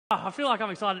I feel like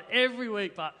I'm excited every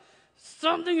week, but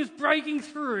something is breaking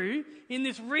through in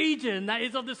this region that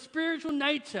is of the spiritual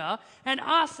nature, and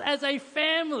us as a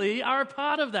family are a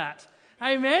part of that.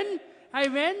 Amen?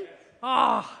 Amen?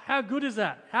 Oh, how good is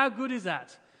that? How good is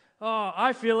that? Oh,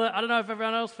 I feel it. I don't know if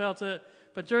everyone else felt it,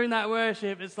 but during that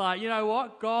worship, it's like, you know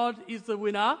what? God is the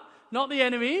winner, not the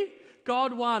enemy.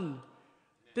 God won.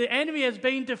 The enemy has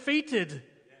been defeated.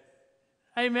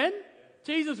 Amen?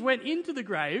 Jesus went into the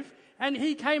grave, and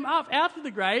he came up out of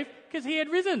the grave because he had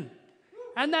risen.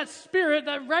 And that spirit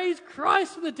that raised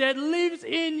Christ from the dead lives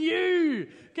in you.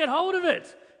 Get hold of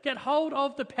it. Get hold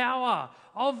of the power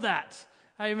of that.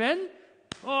 Amen?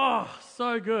 Oh,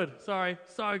 so good. Sorry,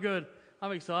 so good.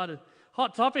 I'm excited.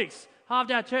 Hot topics.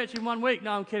 Halved our church in 1 week.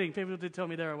 No, I'm kidding. People did tell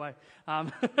me they're away. So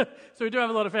we do have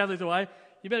a lot of families away.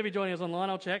 You better be joining us online.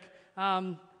 I'll check.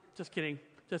 Just kidding.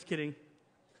 Just kidding.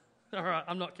 All right,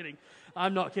 I'm not kidding.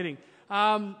 I'm not kidding.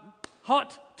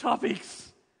 Hot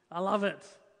topics. I love it.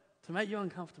 To make you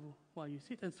uncomfortable while you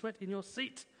sit and sweat in your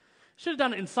seat. Should have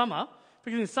done it in summer,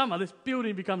 because in summer this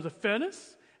building becomes a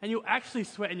furnace and you'll actually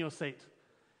sweat in your seat.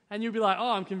 And you'll be like,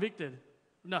 oh, I'm convicted.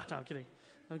 No, I'm kidding.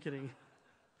 I'm kidding.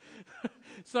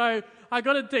 So I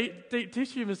got a deep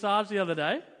tissue massage the other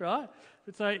day, right?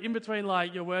 So in between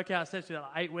like your workout sets, you have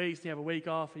like 8 weeks, and you have a week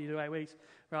off, and you do 8 weeks,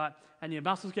 right? And your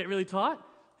muscles get really tight.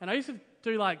 And I used to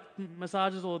do like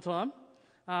massages all the time,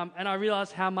 and I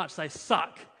realized how much they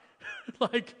suck.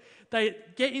 Like they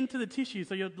get into the tissue,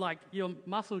 so your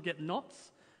muscles get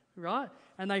knots, right?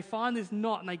 And they find this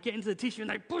knot, and they get into the tissue,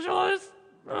 and they push all this,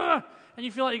 and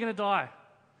you feel like you're going to die.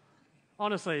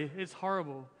 Honestly, it's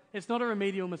horrible. It's not a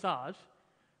remedial massage.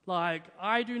 Like,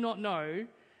 I do not know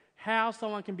how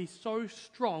someone can be so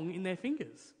strong in their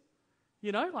fingers.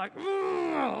 You know, like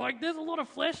there's a lot of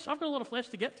flesh. I've got a lot of flesh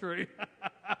to get through.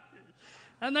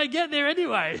 And they get there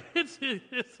anyway. It's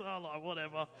like,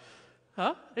 whatever.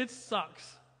 Huh? It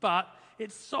sucks. But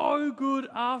it's so good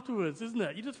afterwards, isn't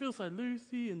it? You just feel so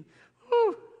loosey and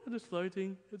just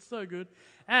floating. It's so good.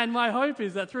 And my hope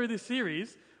is that through this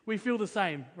series, we feel the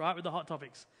same, right, with the hot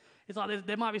topics. It's like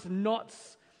there might be some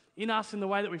knots in us in the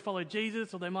way that we follow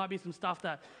Jesus, or there might be some stuff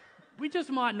that we just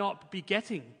might not be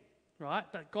getting, right,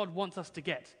 that God wants us to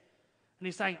get. And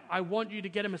he's saying, I want you to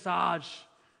get a massage,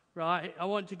 right? I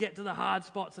want to get to the hard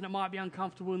spots, and it might be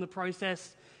uncomfortable in the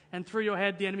process. And through your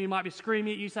head, the enemy might be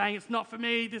screaming at you, saying, it's not for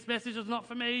me, this message is not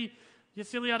for me. You're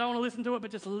silly, I don't want to listen to it,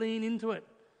 but just lean into it.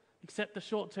 Accept the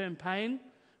short-term pain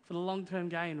for the long-term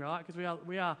gain, right? Because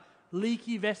we are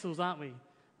leaky vessels, aren't we?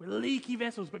 We're leaky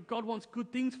vessels, but God wants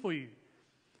good things for you.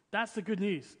 That's the good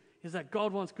news, is that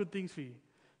God wants good things for you.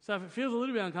 So if it feels a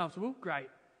little bit uncomfortable, great.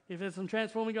 If there's some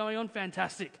transforming going on,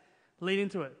 fantastic. Lean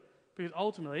into it, because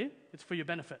ultimately, it's for your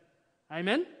benefit.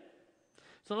 Amen?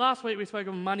 So last week we spoke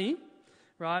on money,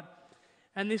 right?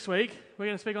 And this week we're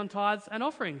going to speak on tithes and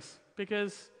offerings,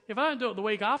 because if I don't do it the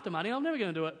week after money, I'm never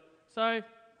going to do it. So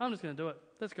I'm just going to do it.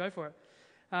 Let's go for it.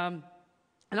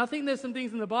 And I think there's some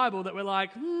things in the Bible that we're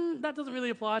like, that doesn't really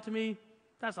apply to me.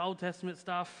 That's Old Testament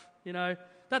stuff, you know.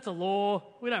 That's a law.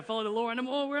 We don't follow the law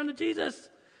anymore. We're under Jesus.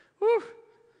 Whew.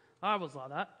 I was like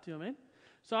that. Do you know what I mean?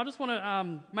 So I just want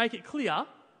to make it clear.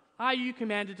 Are you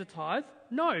commanded to tithe?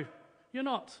 No, you're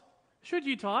not. Should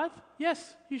you tithe?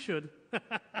 Yes, you should.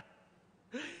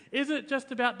 Is it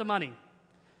just about the money?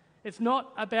 It's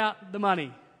not about the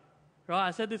money. Right?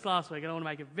 I said this last week, and I want to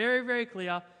make it very, very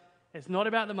clear. It's not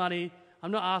about the money.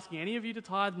 I'm not asking any of you to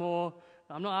tithe more.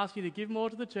 I'm not asking you to give more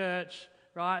to the church.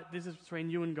 Right? This is between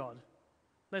you and God.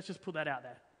 Let's just put that out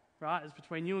there, right? It's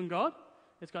between you and God.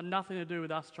 It's got nothing to do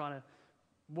with us trying to,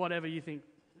 whatever you think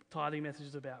tithing message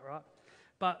is about, right?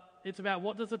 But it's about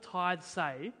what does the tithe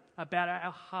say about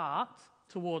our heart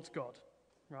towards God,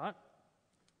 right?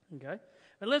 Okay?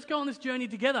 But let's go on this journey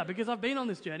together, because I've been on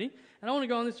this journey, and I want to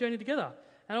go on this journey together.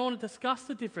 And I want to discuss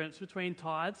the difference between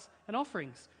tithes and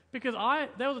offerings, because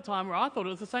there was a time where I thought it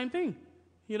was the same thing,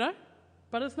 you know?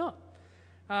 But it's not.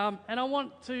 And I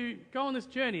want to go on this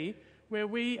journey where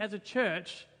we as a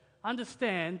church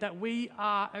understand that we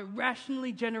are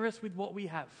irrationally generous with what we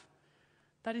have.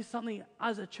 That is something,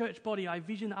 as a church body, I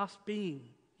vision us being,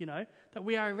 you know, that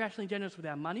we are irrationally generous with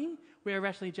our money, we are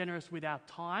irrationally generous with our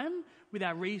time, with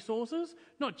our resources,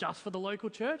 not just for the local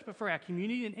church, but for our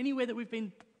community and anywhere that we've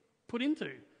been put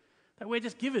into. That we're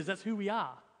just givers, that's who we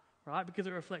are, right? Because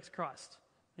it reflects Christ,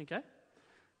 okay?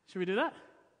 Should we do that?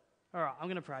 All right, I'm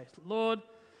going to pray. Lord,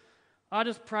 I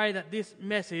just pray that this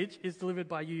message is delivered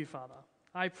by you, Father.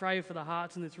 I pray for the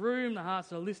hearts in this room, the hearts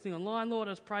that are listening online, Lord.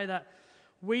 I just pray that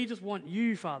we just want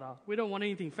you, Father. We don't want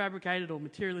anything fabricated or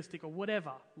materialistic or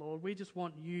whatever, Lord. We just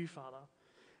want you, Father.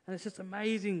 And it's just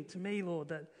amazing to me, Lord,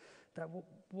 that that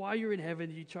while you're in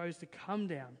heaven, you chose to come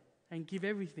down and give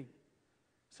everything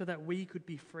so that we could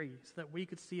be free, so that we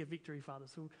could see a victory, Father.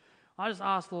 So I just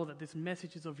ask, Lord, that this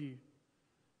message is of you,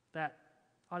 that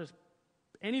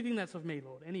anything that's of me,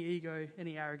 Lord, any ego,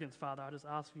 any arrogance, Father, I just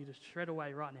ask for you to shred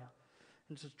away right now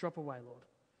and just drop away, Lord.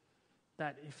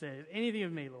 That if there's anything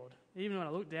of me, Lord, even when I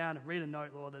look down and read a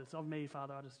note, Lord, that it's of me,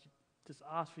 Father, I just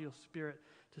ask for your Spirit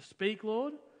to speak,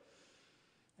 Lord,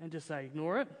 and just say,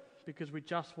 ignore it, because we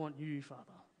just want you, Father.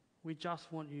 We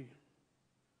just want you.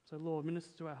 So, Lord,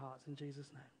 minister to our hearts in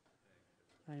Jesus'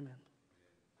 name. Amen.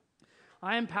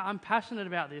 I'm passionate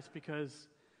about this because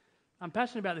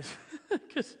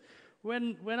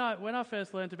when I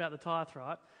first learned about the tithe,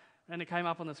 right, and it came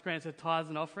up on the screen, it said tithes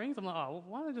and offerings, I'm like, oh, well,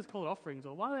 why don't they just call it offerings?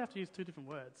 Or why do they have to use two different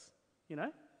words? You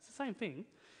know, it's the same thing.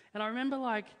 And I remember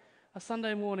like a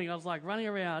Sunday morning, I was like running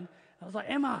around, I was like,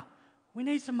 Emma, we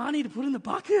need some money to put in the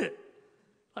bucket.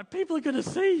 Like, people are going to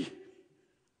see.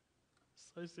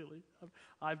 So silly.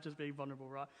 I'm just being vulnerable,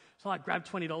 right? So I grabbed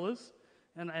 $20,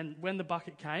 and when the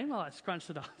bucket came, I scrunched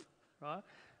it up, right?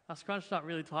 I scrunched it up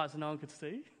really tight so no one could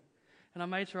see, and I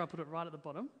made sure I put it right at the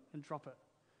bottom and drop it.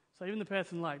 So even the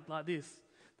person like this,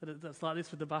 that's like this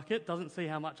with the bucket, doesn't see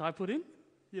how much I put in,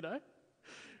 you know?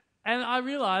 And I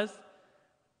realized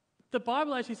the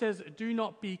Bible actually says, do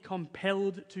not be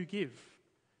compelled to give.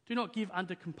 Do not give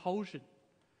under compulsion,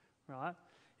 right?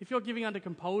 If you're giving under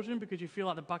compulsion because you feel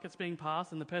like the bucket's being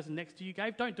passed and the person next to you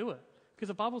gave, don't do it, because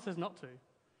the Bible says not to.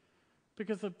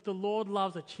 Because the Lord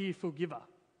loves a cheerful giver.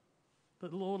 The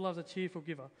Lord loves a cheerful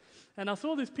giver. And I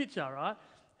saw this picture, right?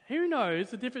 Who knows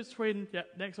the difference between,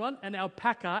 next one, an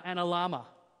alpaca and a llama?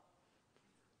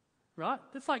 Right?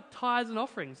 It's like tithes and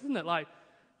offerings, isn't it? Like,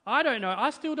 I don't know. I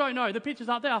still don't know. The picture's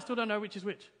up there. I still don't know which is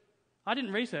which. I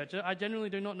didn't research it. I genuinely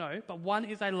do not know. But one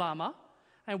is a llama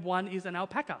and one is an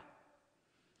alpaca.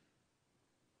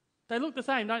 They look the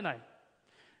same, don't they?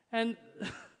 And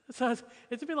so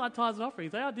it's a bit like tithes and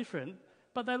offerings. They are different,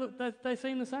 but they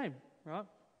seem the same, right?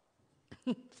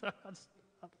 So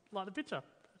I like the picture.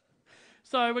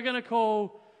 So we're going to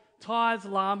call tithes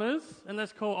llamas, and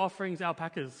let's call offerings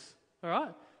alpacas, all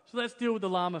right? So let's deal with the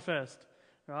llama first,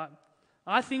 all right?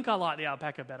 I think I like the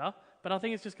alpaca better, but I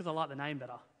think it's just because I like the name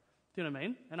better. Do you know what I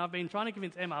mean? And I've been trying to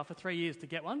convince Emma for 3 years to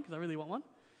get one, because I really want one,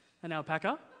 an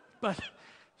alpaca, but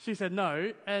she said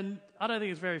no, and I don't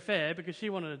think it's very fair because she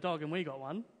wanted a dog and we got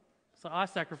one, so I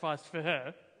sacrificed for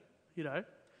her, you know.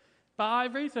 But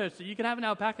I've researched it. You can have an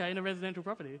alpaca in a residential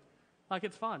property. Like,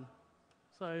 it's fun.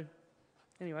 So,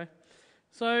 anyway.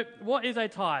 So, what is a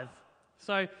tithe?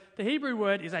 So, the Hebrew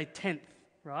word is a tenth,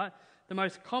 right? The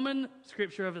most common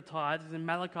scripture of the tithe is in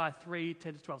Malachi 3,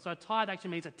 10 to 12. So, a tithe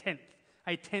actually means a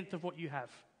tenth of what you have,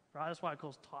 right? That's why it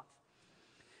calls tithe.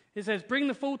 It says, bring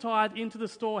the full tithe into the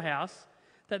storehouse,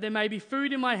 that there may be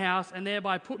food in my house, and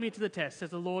thereby put me to the test, says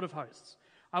the Lord of hosts.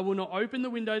 I will not open the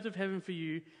windows of heaven for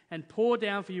you and pour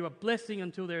down for you a blessing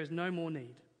until there is no more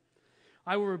need.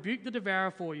 I will rebuke the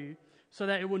devourer for you, so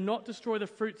that it will not destroy the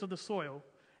fruits of the soil,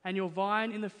 and your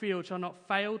vine in the field shall not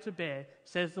fail to bear,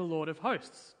 says the Lord of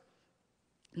hosts.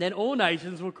 Then all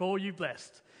nations will call you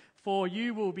blessed, for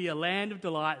you will be a land of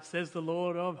delight, says the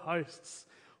Lord of hosts.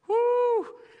 Woo!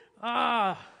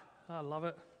 I love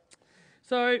it.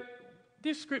 So,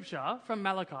 this scripture from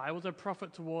Malachi was a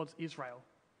prophet towards Israel.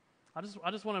 I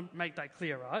just want to make that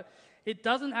clear, right? It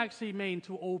doesn't actually mean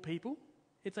to all people.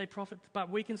 It's a prophet, but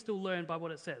we can still learn by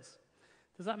what it says.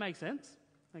 Does that make sense?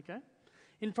 Okay.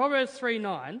 In Proverbs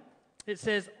 3:9, it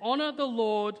says, honor the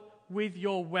Lord with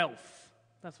your wealth.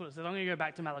 That's what it says. I'm going to go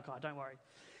back to Malachi, don't worry.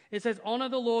 It says, honor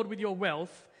the Lord with your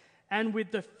wealth and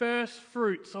with the first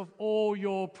fruits of all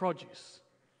your produce.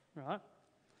 Right?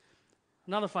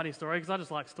 Another funny story, because I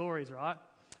just like stories, right?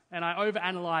 And I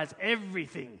overanalyze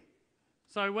everything.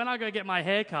 So when I go get my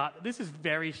hair cut, this is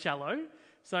very shallow.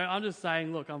 So I'm just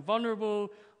saying, look, I'm vulnerable,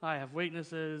 I have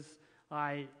weaknesses,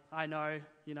 I know,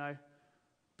 you know,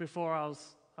 before I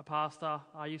was a pastor,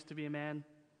 I used to be a man.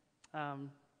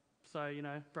 So, you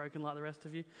know, broken like the rest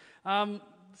of you.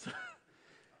 So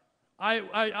I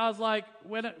was like,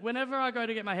 whenever I go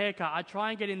to get my hair cut, I try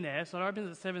and get in there. So it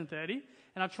opens at 7:30,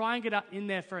 and I try and get up in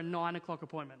there for a 9 o'clock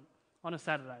appointment on a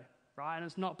Saturday, right? And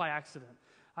it's not by accident.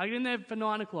 I get in there for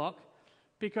 9 o'clock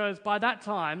because by that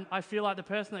time, I feel like the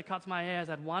person that cuts my hair has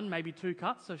had 1, maybe 2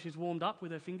 cuts, so she's warmed up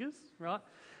with her fingers, right?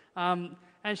 And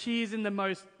she is in the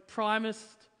most primest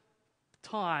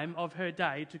time of her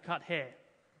day to cut hair.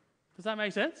 Does that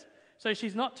make sense? So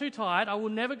she's not too tired. I will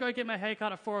never go get my hair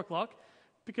cut at 4 o'clock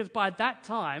because by that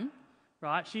time,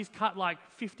 right, she's cut like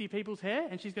 50 people's hair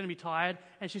and she's going to be tired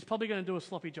and she's probably going to do a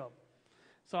sloppy job.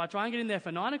 So I try and get in there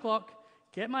for 9 o'clock,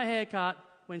 get my hair cut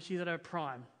when she's at her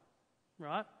prime.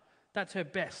 right? That's her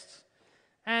best.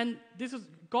 And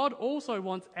God also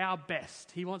wants our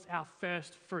best. He wants our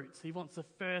first fruits. He wants the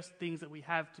first things that we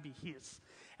have to be his.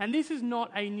 And this is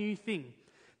not a new thing.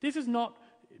 This is not,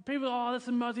 people, that's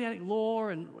a Mosaic law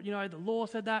and, the law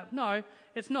said that. No,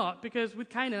 it's not, because with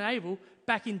Cain and Abel,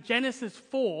 back in Genesis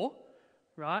 4,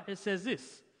 right, it says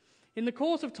this. In the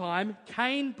course of time,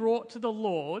 Cain brought to the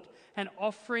Lord an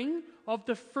offering of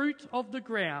the fruit of the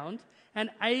ground,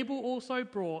 and Abel also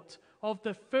brought of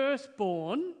the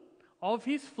firstborn of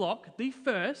his flock, the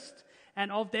first,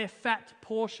 and of their fat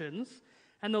portions.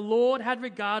 And the Lord had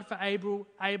regard for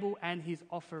Abel and his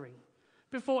offering.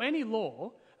 Before any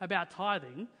law about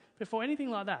tithing, before anything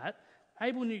like that,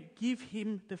 Abel knew, give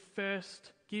him the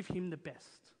first, give him the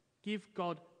best. Give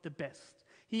God the best.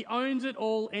 He owns it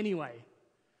all anyway.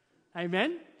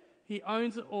 Amen? He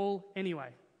owns it all anyway.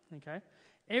 Okay?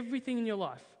 Everything in your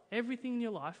life,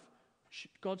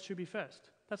 God should be first.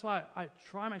 That's why I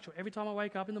try and make sure every time I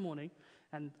wake up in the morning,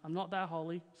 and I'm not that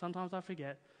holy, sometimes I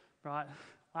forget, right?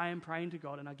 I am praying to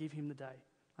God and I give him the day.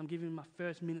 I'm giving him my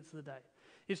first minutes of the day.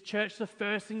 Is church the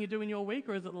first thing you do in your week,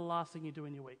 or is it the last thing you do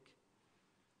in your week?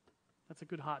 That's a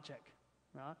good heart check,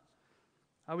 right?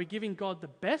 Are we giving God the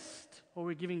best, or are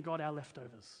we giving God our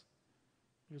leftovers?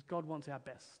 Because God wants our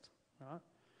best, right?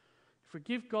 If we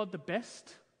give God the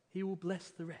best, he will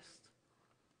bless the rest.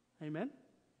 Amen?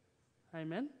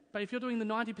 Amen? But if you're doing the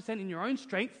 90% in your own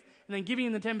strength and then giving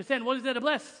him the 10%, what is there to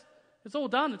bless? It's all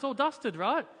done. It's all dusted,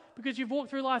 right? Because you've walked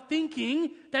through life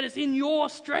thinking that it's in your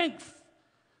strength.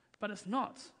 But it's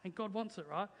not. And God wants it,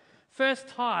 right? First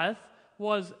tithe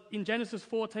was in Genesis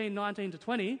 14, 19 to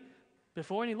 20,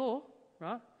 before any law,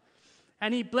 right?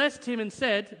 And he blessed him and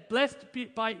said, Blessed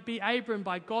be Abram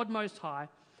by God Most High,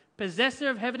 possessor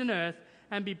of heaven and earth,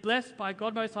 and be blessed by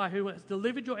God Most High, who has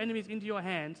delivered your enemies into your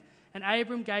hands. And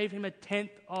Abram gave him 1/10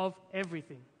 of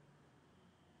everything.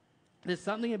 There's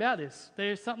something about this.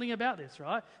 There's something about this,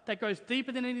 right? That goes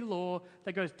deeper than any law,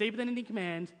 that goes deeper than any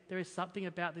command. There is something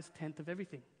about this 1/10 of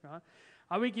everything, right?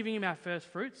 Are we giving him our first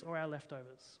fruits or our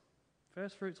leftovers?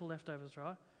 First fruits or leftovers,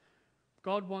 right?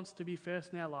 God wants to be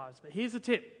first in our lives. But here's the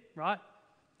tip, right?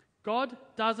 God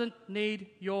doesn't need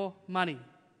your money.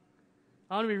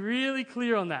 I want to be really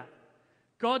clear on that.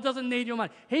 God doesn't need your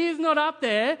money. He is not up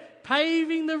there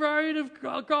paving the road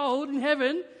of gold in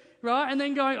heaven, right? And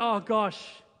then going, oh gosh,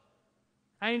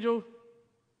 angel,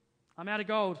 I'm out of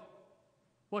gold.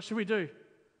 What should we do?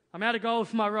 I'm out of gold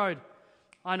for my road.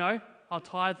 I know, I'll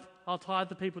tithe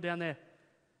the people down there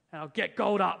and I'll get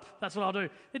gold up. That's what I'll do.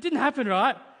 It didn't happen,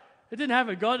 right? It didn't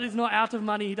happen. God is not out of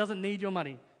money. He doesn't need your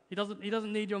money. He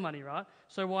doesn't need your money, right?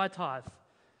 So why tithe?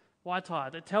 Why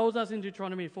tithe? It tells us in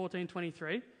Deuteronomy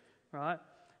 14:23, right?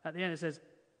 At the end it says,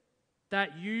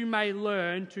 that you may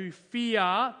learn to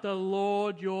fear the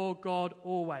Lord your God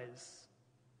always.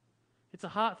 It's a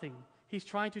heart thing. He's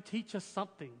trying to teach us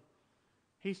something.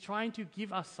 He's trying to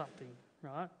give us something,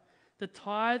 right? The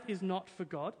tithe is not for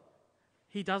God.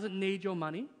 He doesn't need your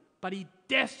money, but he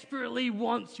desperately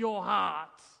wants your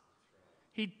heart.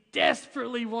 He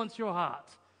desperately wants your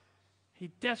heart. He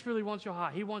desperately wants your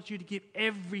heart. He wants you to give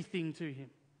everything to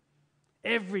him.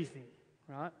 Everything,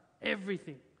 right?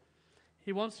 Everything.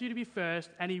 He wants you to be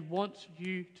first, and he wants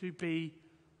you to be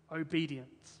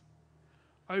obedient.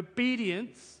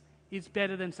 Obedience is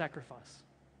better than sacrifice.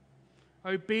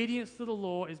 Obedience to the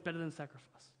law is better than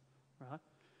sacrifice, right?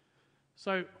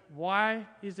 So why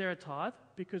is there a tithe?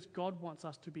 Because God wants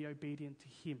us to be obedient to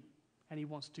him, and he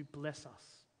wants to bless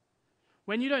us.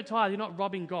 When you don't tithe, you're not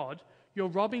robbing God. You're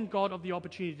robbing God of the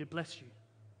opportunity to bless you.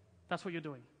 That's what you're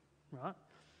doing, right?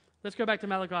 Let's go back to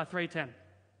Malachi 3:10.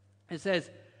 It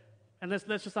says, and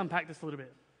let's just unpack this a little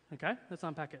bit, okay? Let's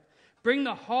unpack it. Bring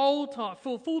the whole tithe,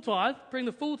 full tithe, bring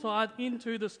the full tithe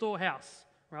into the storehouse,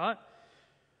 right?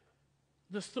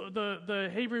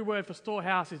 The Hebrew word for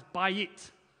storehouse is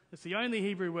bayit. It's the only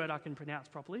Hebrew word I can pronounce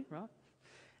properly, right?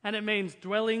 And it means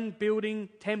dwelling, building,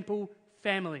 temple,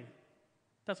 family.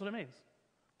 That's what it means.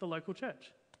 The local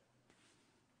church.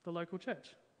 The local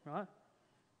church, right?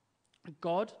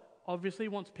 God obviously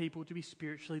wants people to be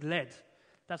spiritually led.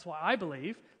 That's why I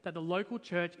believe that the local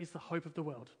church is the hope of the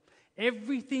world.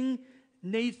 Everything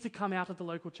needs to come out of the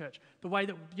local church. The way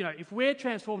that, if we're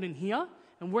transformed in here,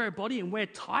 and we're a body, and we're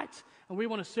tight, and we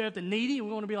want to serve the needy, and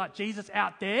we want to be like Jesus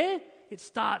out there, it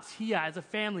starts here as a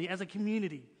family, as a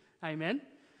community. Amen?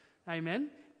 Amen?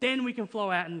 Then we can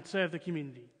flow out and serve the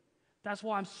community. That's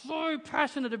why I'm so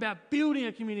passionate about building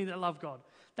a community that love God,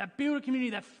 that build a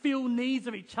community that fill needs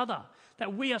of each other,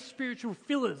 that we are spiritual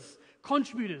fillers,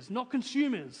 contributors, not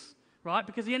consumers, right?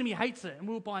 Because the enemy hates it, and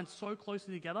we'll bind so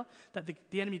closely together that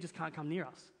the enemy just can't come near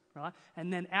us. right?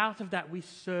 And then out of that, we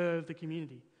serve the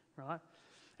community, right?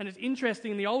 And it's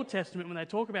interesting in the Old Testament when they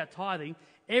talk about tithing,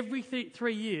 every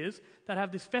 3 years they'd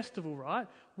have this festival, right,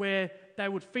 where they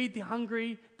would feed the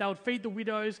hungry, they would feed the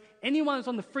widows, anyone that's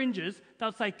on the fringes,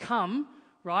 they'd say, come,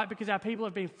 right, because our people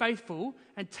have been faithful,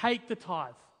 and take the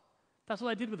tithe. That's what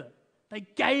they did with it. They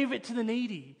gave it to the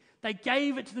needy. They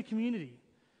gave it to the community,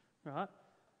 right?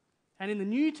 And in the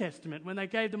New Testament, when they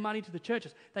gave the money to the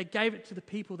churches, they gave it to the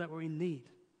people that were in need.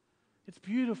 It's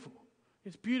beautiful.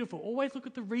 It's beautiful. Always look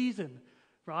at the reason,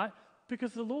 right?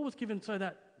 Because the law was given so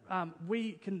that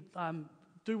we can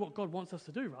do what God wants us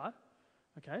to do, right?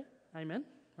 Okay, amen,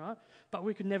 right? But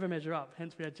we could never measure up,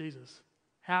 hence we had Jesus.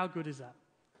 How good is that,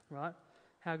 right?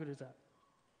 How good is that?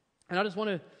 And I just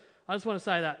want to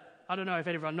say that, I don't know if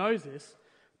everyone knows this,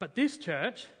 but this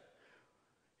church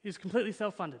is completely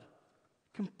self-funded.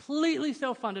 Completely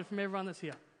self-funded from everyone that's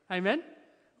here. Amen?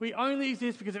 We only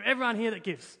exist because of everyone here that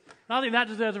gives. And I think that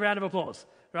deserves a round of applause,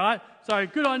 right? So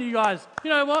good on you guys. You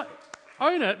know what?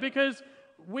 Own it, because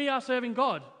we are serving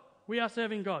God. We are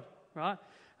serving God, right?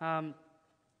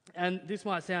 And this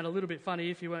might sound a little bit funny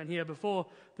if you weren't here before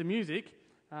the music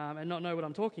and not know what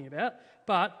I'm talking about,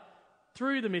 but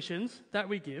through the missions that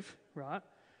we give, right,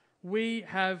 we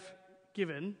have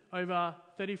given over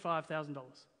 $35,000.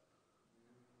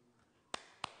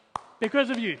 Because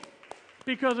of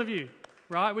you,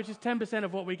 right, which is 10%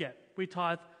 of what we get. We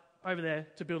tithe over there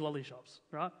to build lolly shops,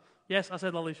 right? Yes, I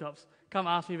said lolly shops. Come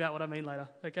ask me about what I mean later,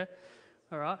 okay?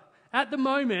 All right. At the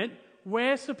moment,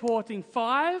 we're supporting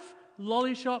 5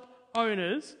 lolly shop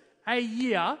owners a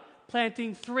year,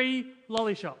 planting 3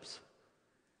 lolly shops.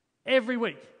 Every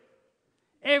week.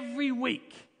 Every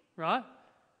week, right?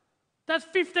 That's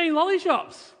 15 lolly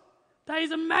shops. That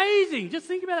is amazing. Just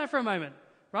think about that for a moment,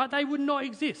 right? They would not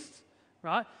exist,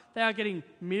 right? They are getting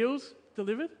meals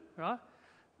delivered, right?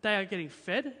 They are getting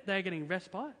fed. They are getting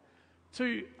respite.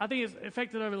 I think it's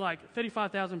affected over like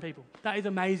 35,000 people. That is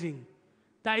amazing.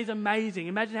 That is amazing.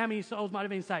 Imagine how many souls might have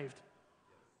been saved,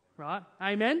 right?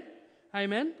 Amen?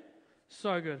 Amen?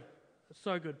 So good.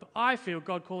 So good. But I feel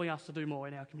God calling us to do more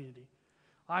in our community.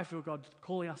 I feel God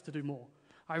calling us to do more.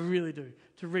 I really do.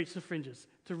 To reach the fringes,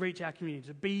 to reach our community,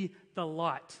 to be the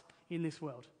light in this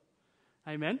world.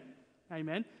 Amen?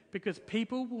 Amen? Because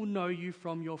people will know you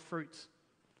from your fruits.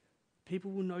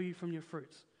 People will know you from your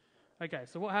fruits. Okay,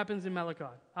 so what happens in Malachi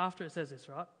after it says this,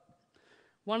 right?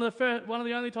 One of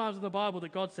the only times in the Bible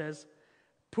that God says,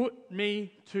 put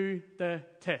me to the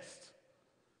test,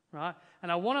 right?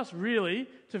 And I want us really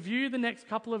to view the next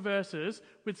couple of verses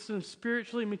with some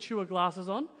spiritually mature glasses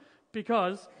on,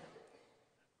 because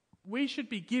we should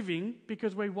be giving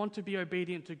because we want to be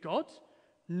obedient to God,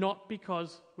 not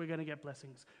because we're going to get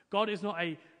blessings. God is not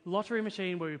a lottery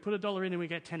machine where we put $1 in and we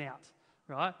get 10 out,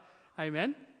 right?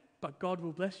 Amen? But God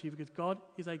will bless you because God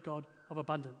is a God of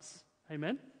abundance.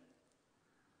 Amen?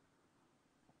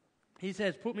 He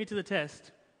says, put me to the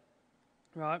test,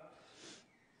 right?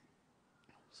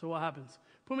 So what happens?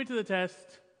 Put me to the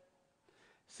test,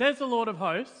 says the Lord of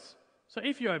hosts. So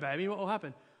if you obey me, what will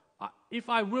happen? If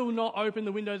I will not open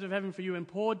the windows of heaven for you and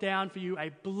pour down for you a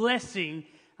blessing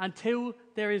until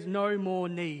there is no more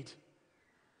need.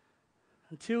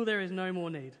 Until there is no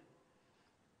more need.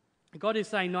 God is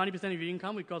saying 90% of your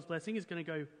income with God's blessing is going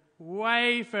to go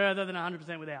way further than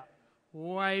 100% without.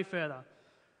 Way further.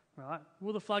 Right?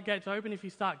 Will the floodgates open if you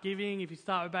start giving, if you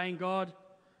start obeying God?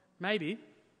 Maybe.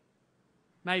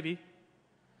 Maybe.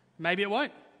 Maybe it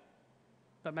won't.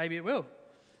 But maybe it will.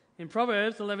 In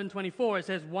Proverbs 11:24 it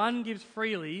says, one gives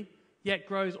freely, yet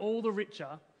grows all the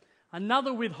richer.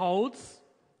 Another withholds,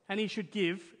 and he should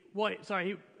give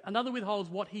another withholds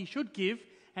what he should give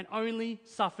and only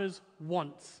suffers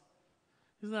wants.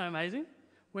 Isn't that amazing?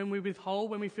 When we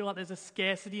withhold, when we feel like there's a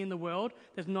scarcity in the world,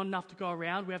 there's not enough to go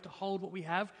around, we have to hold what we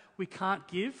have, we can't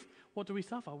give, what do we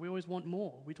suffer? We always want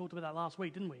more. We talked about that last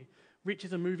week, didn't we? Rich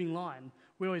is a moving line.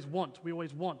 We always want,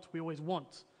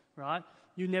 right?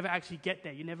 You never actually get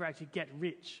there. You never actually get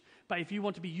rich. But if you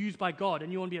want to be used by God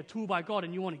and you want to be a tool by God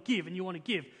and you want to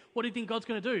give, what do you think God's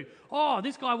going to do? Oh,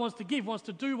 this guy wants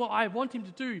to do what I want him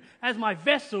to do as my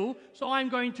vessel, so I'm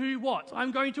going to what?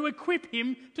 I'm going to equip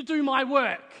him to do my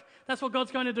work. That's what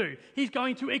God's going to do. He's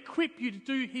going to equip you to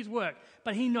do his work,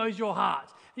 but he knows your heart.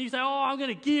 And you say, oh, I'm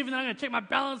going to give and then I'm going to check my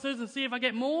balances and see if I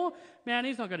get more. Man,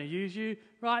 he's not going to use you,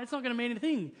 right? It's not going to mean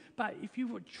anything. But if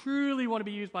you truly want to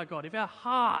be used by God, if our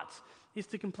heart is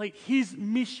to complete his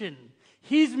mission,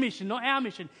 not our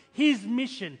mission, his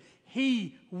mission,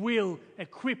 he will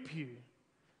equip you.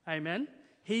 Amen?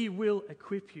 He will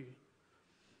equip you.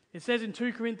 It says in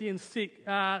 2 Corinthians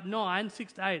 9,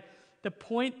 6-8, the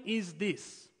point is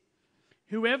this: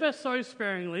 Whoever sows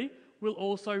sparingly will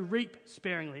also reap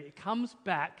sparingly. It comes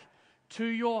back to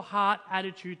your heart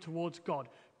attitude towards God.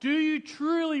 Do you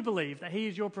truly believe that he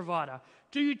is your provider?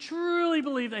 Do you truly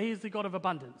believe that he is the God of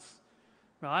abundance?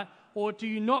 Right? Or do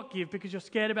you not give because you're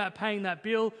scared about paying that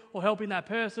bill or helping that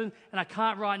person, and I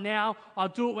can't right now, I'll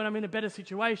do it when I'm in a better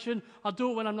situation, I'll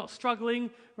do it when I'm not struggling,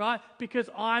 right? Because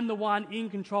I'm the one in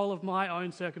control of my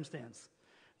own circumstance.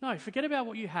 No, forget about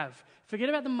what you have. Forget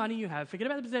about the money you have. Forget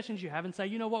about the possessions you have and say,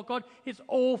 you know what, God, it's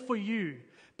all for you.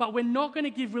 But we're not going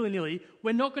to give willy-nilly.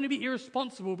 We're not going to be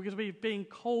irresponsible because we're being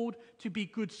called to be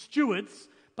good stewards,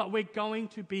 but we're going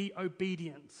to be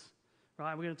obedient.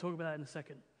 Right? We're going to talk about that in a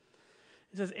second.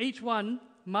 It says, each one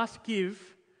must give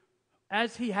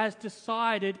as he has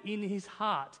decided in his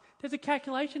heart. There's a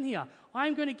calculation here.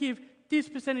 I'm going to give this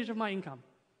percentage of my income.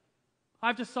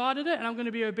 I've decided it and I'm going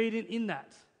to be obedient in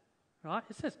that. Right?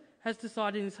 It says, has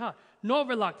decided in his heart. Not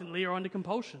reluctantly or under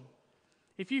compulsion.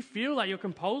 If you feel like you're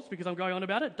compelled because I'm going on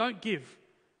about it, don't give.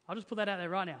 I'll just put that out there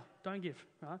right now. Don't give.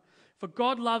 Right? For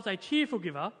God loves a cheerful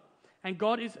giver, and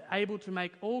God is able to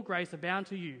make all grace abound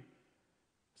to you,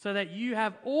 so that you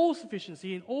have all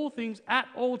sufficiency in all things at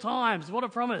all times. What a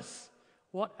promise.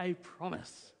 What a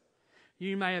promise.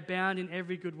 You may abound in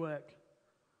every good work.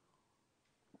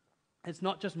 It's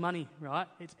not just money, right?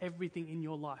 It's everything in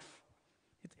your life.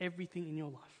 It's everything in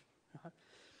your life. Right?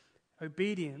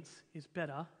 Obedience is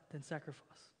better than sacrifice.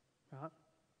 Right?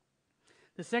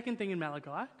 The second thing in Malachi,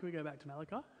 can we go back to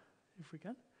Malachi, if we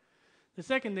can? The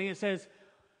second thing, it says,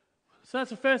 so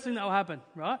that's the first thing that will happen,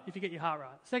 right? If you get your heart right.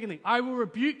 Second thing, I will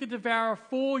rebuke the devourer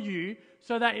for you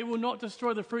so that it will not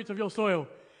destroy the fruits of your soil,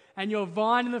 and your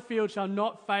vine in the field shall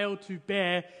not fail to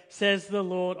bear, says the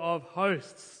Lord of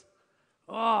hosts.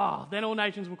 Oh, then all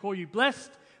nations will call you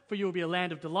blessed, for you will be a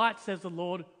land of delight, says the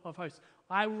Lord of hosts.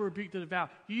 I will rebuke the devourer.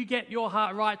 You get your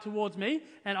heart right towards me,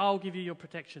 and I'll give you your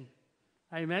protection.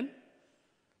 Amen?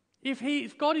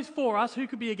 If God is for us, who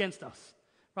could be against us?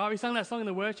 Right, we sang that song in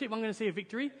the worship, I'm going to see a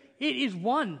victory. It is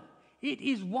won. It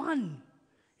is won.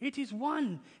 It is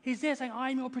won. He's there saying, I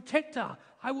am your protector.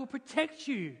 I will protect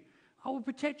you. I will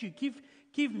protect you.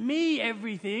 Give me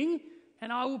everything,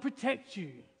 and I will protect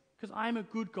you. Because I am a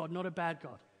good God, not a bad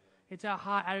God. It's our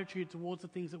heart attitude towards the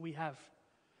things that we have.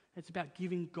 It's about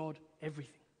giving God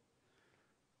everything.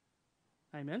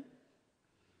 Amen?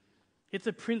 It's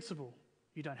a principle.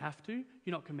 You don't have to.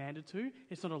 You're not commanded to.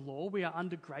 It's not a law. We are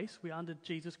under grace. We are under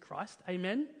Jesus Christ.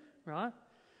 Amen? Right?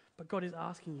 But God is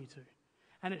asking you to.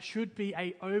 And it should be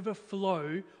an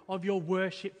overflow of your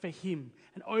worship for Him.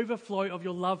 An overflow of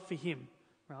your love for Him.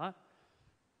 Right?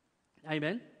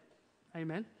 Amen?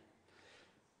 Amen?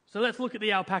 So let's look at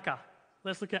the alpaca.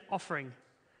 Let's look at offering.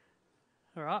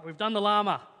 All right, we've done the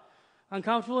llama.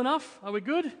 Uncomfortable enough? Are we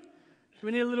good? Do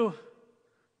we need a little...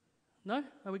 No?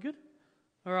 Are we good?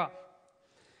 All right.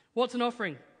 What's an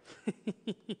offering?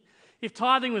 If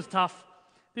tithing was tough,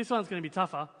 this one's going to be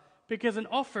tougher. Because an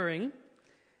offering...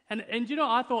 And do you know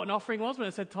what I thought an offering was when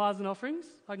it said tithes and offerings?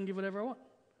 I can give whatever I want.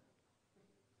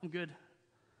 I'm good.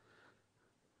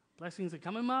 Blessings are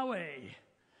coming my way.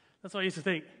 That's what I used to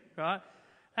think, right?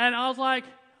 And I was like...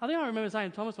 I think I remember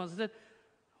saying to Thomas once, I said,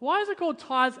 why is it called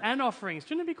tithes and offerings?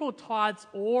 Shouldn't it be called tithes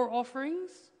or offerings?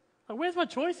 Like, where's my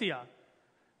choice here?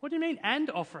 What do you mean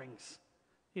and offerings?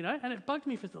 You know, and it bugged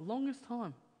me for the longest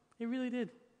time. It really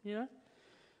did, you know,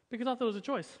 because I thought it was a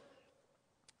choice.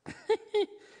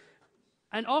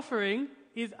 An offering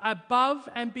is above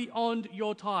and beyond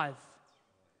your tithe,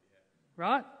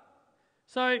 right?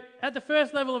 So at the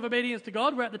first level of obedience to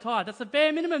God, we're at the tithe. That's the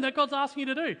bare minimum that God's asking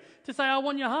you to do, to say, I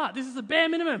want your heart. This is the bare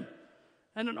minimum.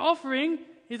 And an offering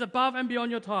is above and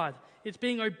beyond your tithe. It's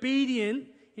being obedient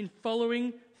in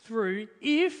following through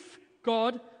if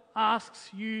God asks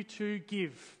you to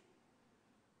give.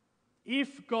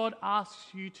 If God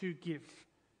asks you to give,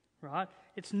 right?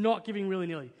 It's not giving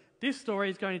willy-nilly. This story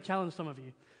is going to challenge some of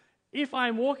you. If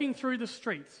I'm walking through the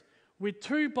streets with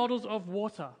 2 bottles of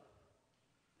water,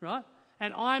 right?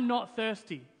 And I'm not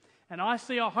thirsty, and I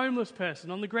see a homeless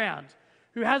person on the ground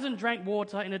who hasn't drank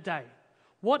water in a day,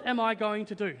 what am I going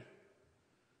to do?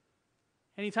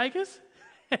 Any takers?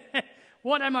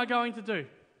 What am I going to do?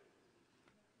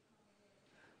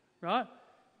 Right?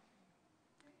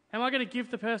 Am I going to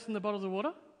give the person the bottles of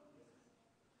water?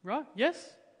 Right?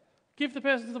 Yes? Give the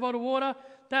person the bottle of water.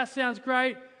 That sounds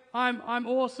great. I'm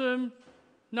awesome.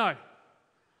 No.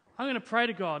 I'm going to pray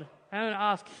to God, and I'm going to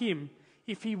ask Him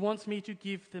if He wants me to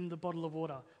give them the bottle of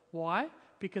water. Why?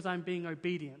 Because I'm being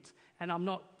obedient and I'm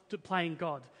not playing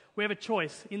God. We have a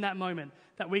choice in that moment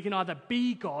that we can either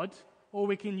be God or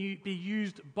we can be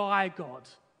used by God.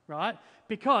 right?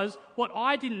 Because what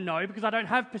I didn't know, because I don't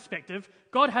have perspective,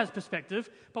 God has perspective,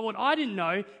 but what I didn't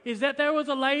know is that there was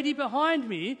a lady behind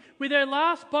me with her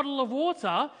last bottle of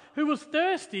water who was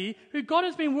thirsty, who God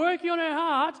has been working on her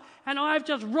heart, and I've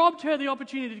just robbed her the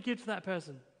opportunity to give to that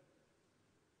person.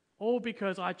 All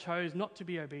because I chose not to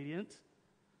be obedient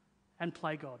and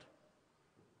play God.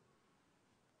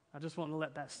 I just want to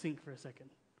let that sink for a second.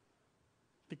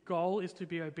 The goal is to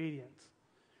be obedient.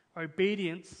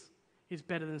 Obedience is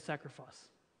better than sacrifice.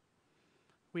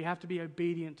 We have to be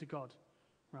obedient to God,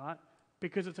 right?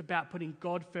 Because it's about putting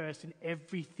God first in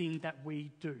everything that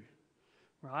we do,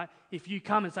 right? If you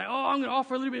come and say, oh, I'm going to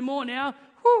offer a little bit more now,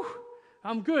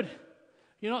 I'm good.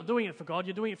 You're not doing it for God,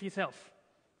 you're doing it for yourself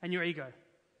and your ego.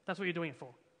 That's what you're doing it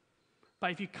for.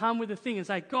 But if you come with a thing and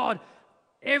say, God,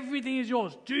 everything is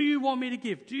yours. Do you want me to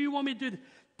give? Do you want me to do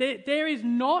this? There is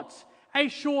not a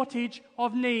shortage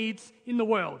of needs in the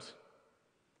world.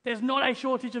 There's not a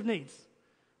shortage of needs,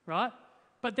 right?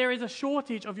 But there is a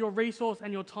shortage of your resource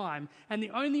and your time. And the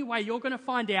only way you're going to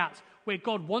find out where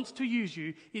God wants to use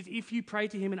you is if you pray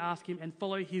to him and ask him and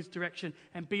follow his direction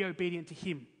and be obedient to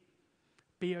him.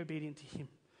 Be obedient to him.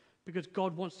 Because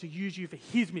God wants to use you for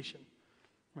his mission,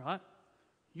 right?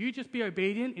 You just be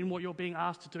obedient in what you're being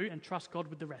asked to do and trust God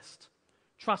with the rest.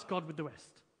 Trust God with the rest,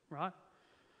 right?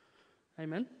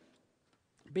 Amen?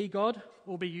 Be God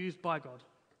or be used by God.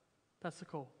 That's the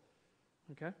call,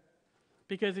 okay?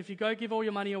 Because if you go give all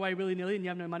your money away willy-nilly and you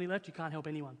have no money left, you can't help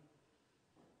anyone,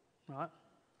 right?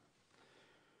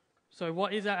 So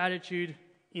what is our attitude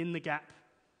in the gap?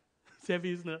 It's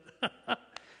heavy, isn't it?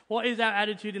 What is our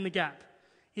attitude in the gap?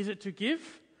 Is it to give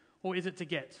or is it to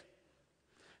get?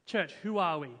 Church, who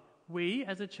are we? We,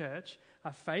 as a church,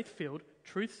 are faith-filled,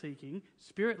 truth-seeking,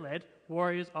 spirit-led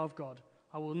warriors of God.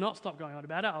 I will not stop going on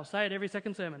about it. I'll say it every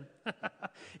second sermon.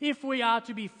 If we are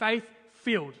to be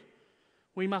faith-filled,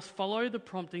 we must follow the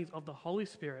promptings of the Holy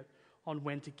Spirit on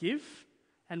when to give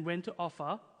and when to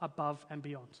offer above and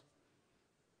beyond.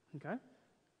 Okay?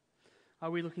 Are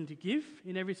we looking to give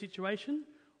in every situation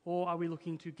or are we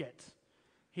looking to get?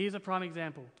 Here's a prime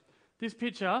example. This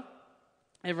picture,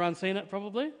 everyone's seen it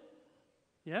probably?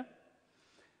 Yeah?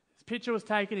 This picture was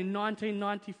taken in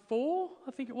 1994,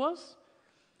 I think it was.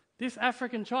 This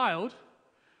African child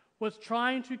was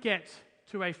trying to get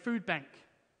to a food bank.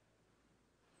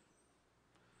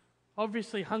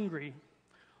 Obviously hungry,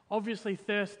 obviously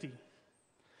thirsty.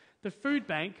 The food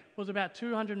bank was about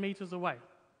 200 meters away.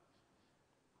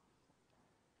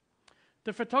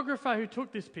 The photographer who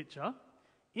took this picture,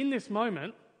 in this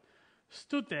moment,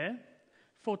 stood there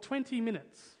for 20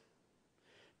 minutes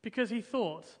because he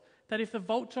thought that if the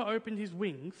vulture opened his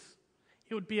wings,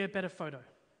 it would be a better photo.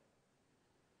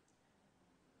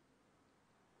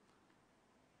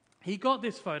 He got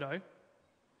this photo,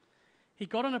 he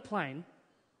got on a plane,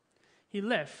 he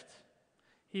left,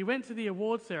 he went to the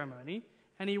award ceremony,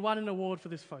 and he won an award for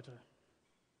this photo.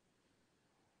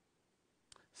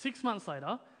 6 months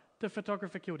later, the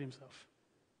photographer killed himself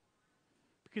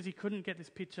because he couldn't get this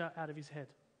picture out of his head.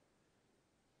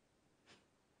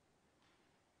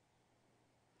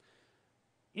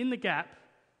 In the gap,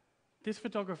 this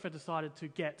photographer decided to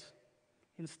get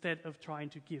instead of trying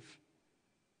to give.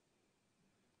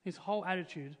 His whole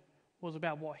attitude was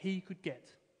about what he could get.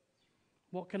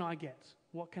 What can I get?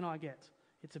 What can I get?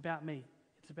 It's about me.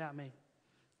 It's about me.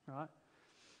 Right?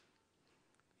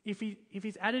 If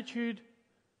his attitude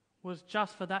was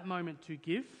just for that moment to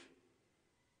give,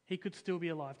 he could still be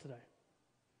alive today.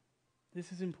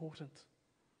 This is important.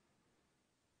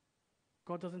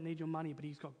 God doesn't need your money, but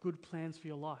he's got good plans for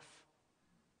your life.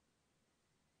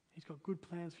 He's got good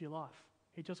plans for your life.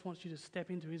 He just wants you to step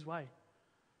into his way.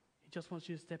 He just wants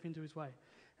you to step into his way.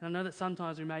 And I know that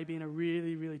sometimes we may be in a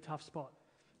really, really tough spot.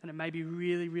 And it may be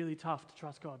really, really tough to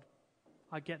trust God.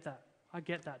 I get that. I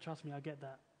get that. Trust me, I get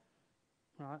that.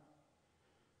 Right?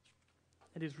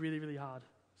 It is really, really hard.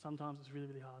 Sometimes it's really,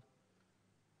 really hard.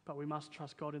 But we must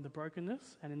trust God in the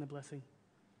brokenness and in the blessing.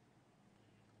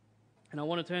 And I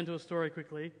want to turn to a story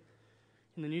quickly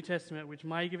in the New Testament which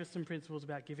may give us some principles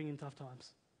about giving in tough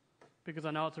times. Because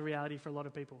I know it's a reality for a lot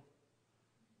of people.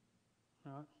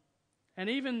 Right? And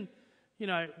even, we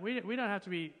don't have to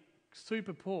be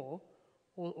super poor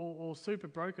or super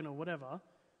broken or whatever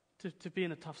to be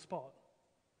in a tough spot.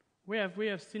 We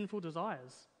have sinful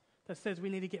desires that says we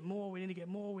need to get more, we need to get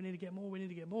more, we need to get more, we need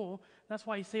to get more. That's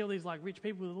why you see all these rich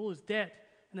people with all this debt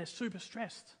and they're super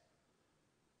stressed.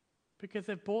 Because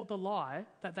they've bought the lie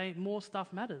that more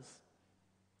stuff matters.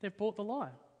 They've bought the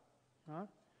lie. Right?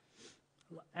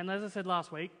 And as I said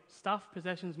last week, stuff,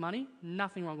 possessions, money,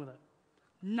 nothing wrong with it.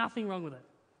 Nothing wrong with it.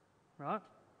 Right?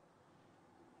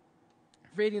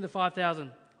 Feeding the 5,000.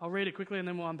 I'll read it quickly and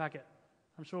then we'll unpack it.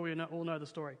 I'm sure we all know the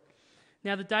story.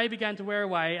 Now the day began to wear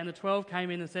away, and the 12 came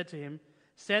in and said to him,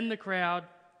 "Send the crowd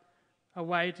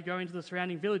away to go into the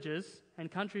surrounding villages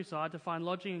and countryside to find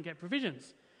lodging and get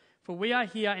provisions, for we are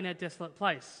here in a desolate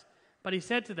place." But he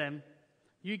said to them,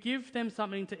 "You give them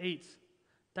something to eat."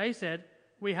 They said,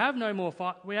 we have no more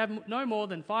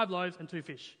than 5 loaves and 2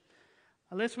 fish,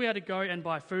 unless we are to go and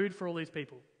buy food for all these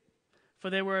people." For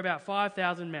there were about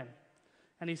 5,000 men.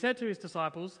 And he said to his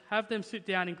disciples, "Have them sit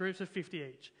down in groups of 50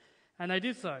 each." And they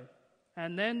did so,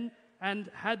 and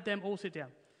had them all sit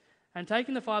down. And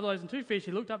taking the 5 loaves and 2 fish,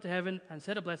 he looked up to heaven and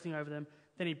said a blessing over them.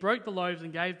 Then he broke the loaves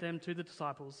and gave them to the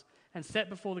disciples, and set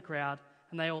before the crowd,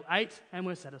 and they all ate and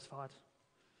were satisfied.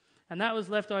 And that was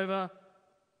left over,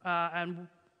 and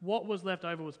what was left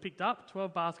over was picked up,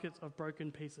 12 baskets of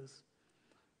broken pieces.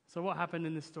 So what happened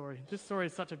in this story? This story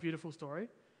is such a beautiful story,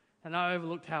 and I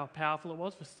overlooked how powerful it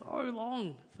was for so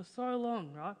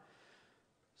long, right?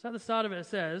 So at the start of it, it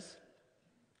says,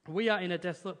 we are in a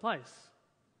desolate place.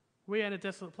 We are in a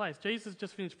desolate place. Jesus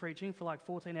just finished preaching for like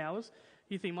 14 hours.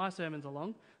 You think my sermons are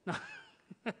long? No.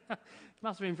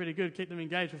 Must have been pretty good, keep them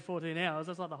engaged for 14 hours.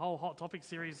 That's like the whole Hot Topic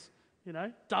series,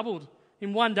 doubled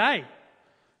in one day,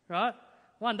 right?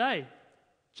 One day.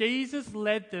 Jesus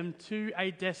led them to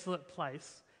a desolate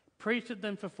place, preached at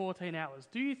them for 14 hours.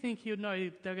 Do you think he would know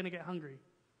they're going to get hungry?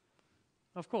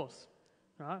 Of course,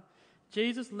 right?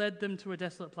 Jesus led them to a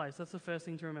desolate place. That's the first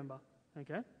thing to remember,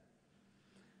 okay?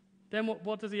 Then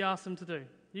what does he ask them to do?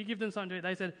 You give them something to eat.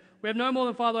 They said, "We have no more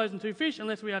than 5 loaves and 2 fish,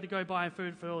 unless we are to go buy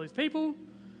food for all these people."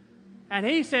 And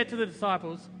he said to the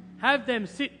disciples, "Have them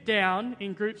sit down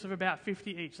in groups of about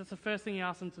 50 each." That's the first thing he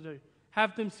asked them to do.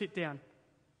 Have them sit down.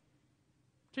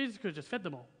 Jesus could have just fed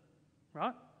them all,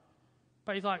 right?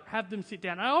 But he's like, have them sit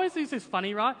down. I always think this is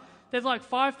funny, right? There's like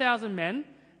 5,000 men,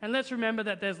 and let's remember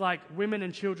that there's like women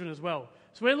and children as well.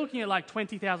 So we're looking at like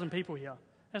 20,000 people here.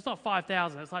 It's not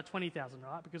 5,000, it's like 20,000,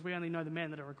 right? Because we only know the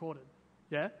men that are recorded,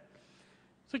 yeah?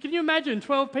 So can you imagine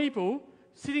 12 people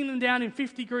sitting them down in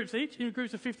 50 groups each, in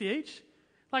groups of 50 each?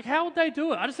 Like, how would they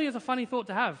do it? I just think it's a funny thought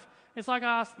to have. It's like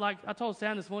I told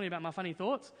Sam this morning about my funny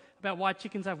thoughts about why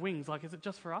chickens have wings. Like, is it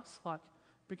just for us? Like,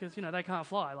 because, they can't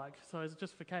fly. Like, so is it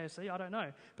just for KFC? I don't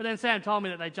know. But then Sam told me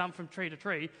that they jump from tree to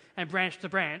tree and branch to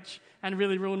branch and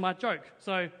really ruined my joke.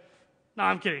 So, no,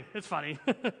 I'm kidding. It's funny.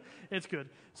 It's good.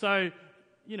 So,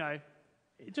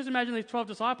 just imagine these 12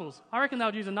 disciples. I reckon they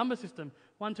would use a number system.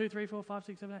 1, 2, 3, 4, 5,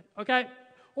 6, 7, 8. Okay,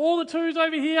 all the 2s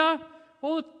over here.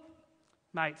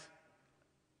 Mate,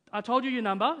 I told you your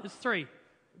number. It's 3.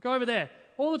 Go over there.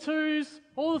 All the 2s,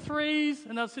 all the 3s,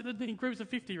 and they'll sit in groups of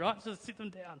 50, right? So sit them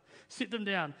down, sit them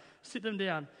down, sit them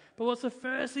down. But what's the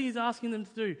first thing he's asking them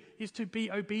to do is to be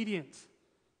obedient.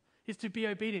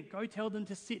 Go tell them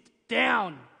to sit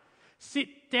down.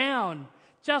 Sit down.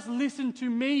 Just listen to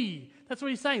me. That's what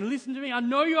he's saying. Listen to me. I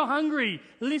know you're hungry.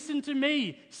 Listen to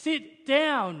me. Sit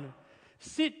down.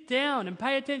 Sit down and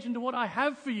pay attention to what I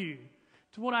have for you.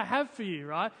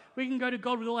 Right? We can go to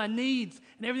God with all our needs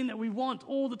and everything that we want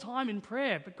all the time in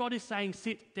prayer. But God is saying,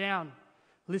 sit down.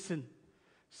 Listen.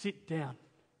 Sit down.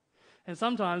 And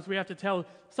sometimes we have to tell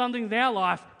something in our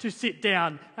life to sit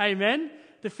down. Amen?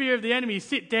 The fear of the enemy,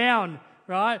 sit down.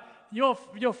 Right? Your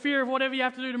fear of whatever you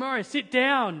have to do tomorrow, sit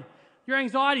down. Your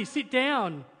anxiety, sit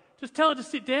down. Just tell it to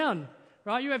sit down.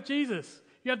 Right? You have Jesus.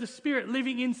 You have the Spirit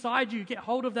living inside you. Get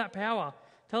hold of that power.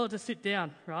 Tell it to sit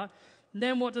down. Right? And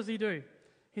then what does he do?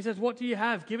 He says, what do you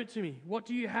have? Give it to me. What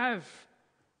do you have?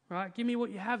 Right? Give me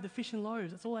what you have, the fish and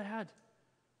loaves. That's all they had.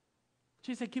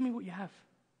 Jesus said, give me what you have.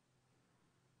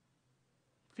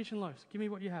 Fish and loaves. Give me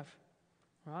what you have.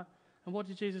 Right? And what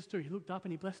did Jesus do? He looked up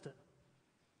and he blessed it.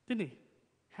 Didn't he?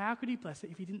 How could he bless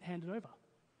it if he didn't hand it over?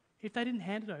 If they didn't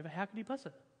hand it over, how could he bless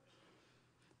it?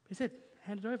 He said,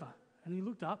 hand it over. And he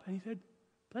looked up and he said,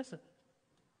 bless it.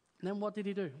 And then what did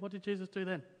he do? What did Jesus do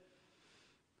then?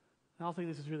 And I think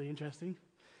this is really interesting.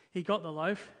 He got the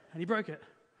loaf and he broke it.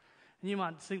 And you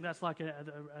might think that's like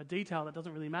a detail that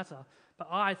doesn't really matter, but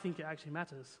I think it actually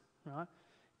matters, right?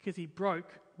 Because he broke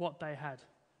what they had.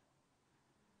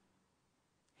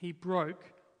 He broke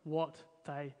what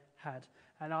they had.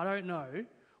 And I don't know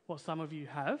what some of you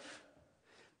have,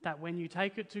 that when you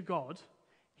take it to God,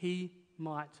 he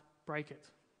might break it.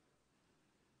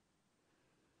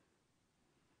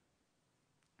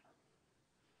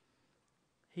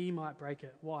 He might break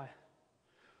it. Why?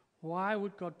 Why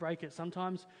would God break it?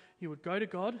 Sometimes you would go to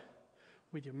God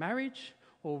with your marriage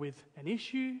or with an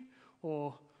issue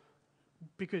or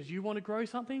because you want to grow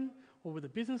something or with a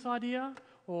business idea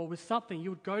or with something.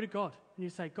 You would go to God and you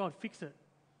say, God, fix it.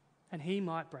 And he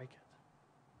might break it.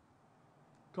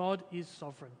 God is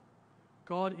sovereign.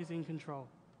 God is in control.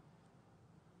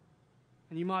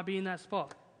 And you might be in that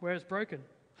spot where it's broken.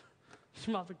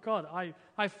 You might think, God,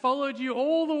 I followed you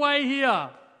all the way here.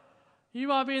 You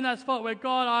might be in that spot where,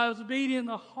 God, I was obedient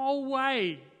the whole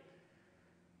way.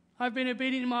 I've been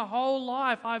obedient my whole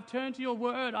life. I've turned to your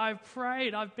word. I've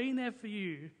prayed. I've been there for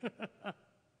you.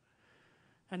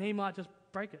 And he might just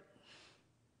break it.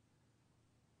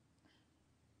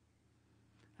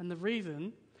 And the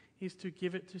reason is to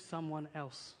give it to someone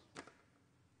else.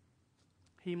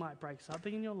 He might break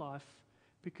something in your life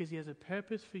because he has a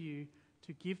purpose for you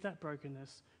to give that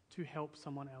brokenness to help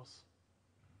someone else.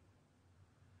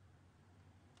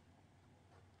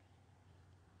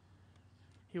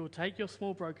 He will take your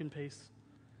small broken piece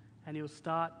and he'll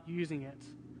start using it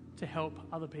to help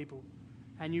other people.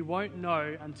 And you won't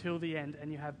know until the end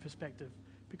and you have perspective,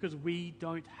 because we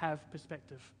don't have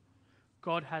perspective.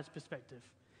 God has perspective.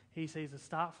 He sees the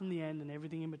start from the end and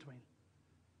everything in between.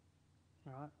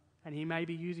 All right? And he may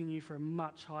be using you for a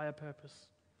much higher purpose.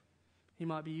 He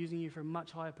might be using you for a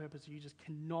much higher purpose you just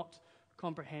cannot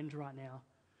comprehend right now.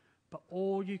 But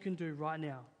all you can do right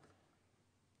now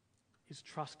is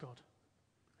trust God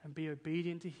and be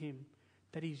obedient to him,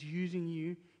 that he's using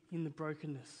you in the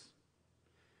brokenness.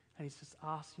 And he's just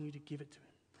asking you to give it to him.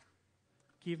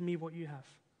 Give me what you have.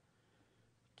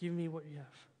 Give me what you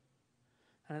have.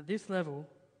 And at this level,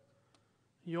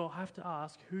 you'll have to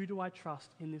ask, who do I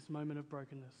trust in this moment of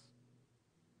brokenness?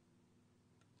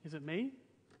 Is it me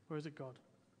or is it God?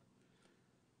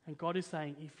 And God is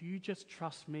saying, if you just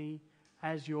trust me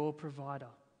as your provider,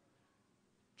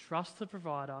 trust the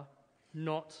provider,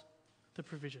 not the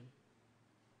provision.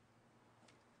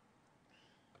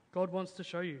 God wants to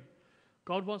show you.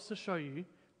 God wants to show you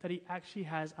that he actually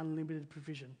has unlimited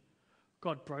provision.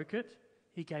 God broke it.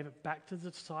 He gave it back to the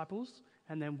disciples.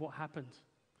 And then what happened?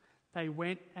 They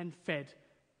went and fed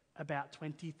about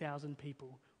 20,000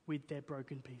 people with their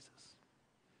broken pieces.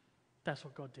 That's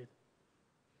what God did.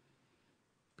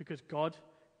 Because God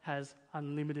has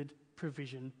unlimited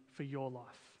provision for your life.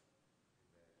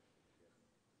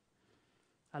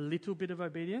 A little bit of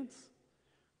obedience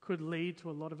could lead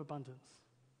to a lot of abundance.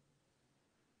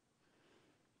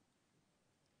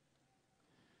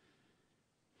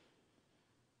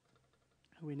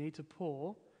 We need to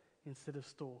pour instead of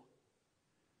store.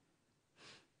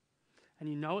 And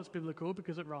you know it's biblical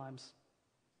because it rhymes.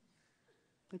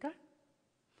 Okay?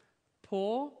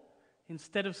 Pour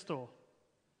instead of store.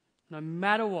 No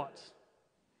matter what.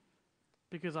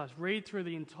 Because I read through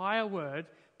the entire word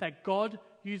that God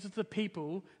uses the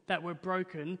people that were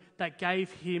broken, that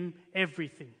gave him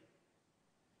everything.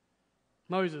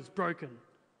 Moses, broken.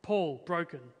 Paul,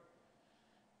 broken.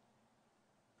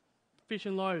 Fish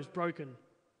and loaves, broken.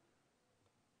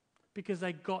 Because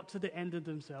they got to the end of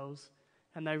themselves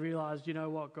and they realized, you know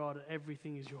what, God,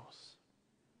 everything is yours.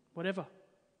 Whatever.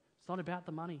 It's not about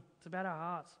the money. It's about our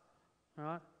hearts. All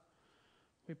right?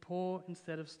 We pour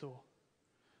instead of store.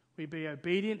 We be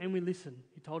obedient and we listen.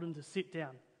 He told him to sit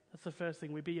down. That's the first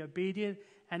thing. We be obedient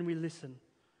and we listen.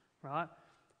 Right?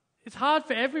 It's hard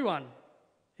for everyone.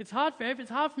 It's hard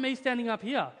for me standing up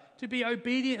here to be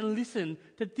obedient and listen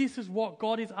that this is what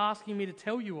God is asking me to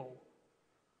tell you all.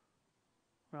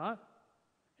 Right?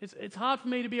 It's hard for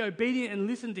me to be obedient and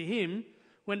listen to him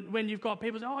when you've got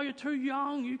people say, oh, you're too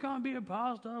young, you can't be a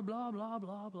pastor, blah, blah,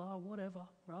 blah, blah, whatever.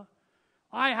 Right?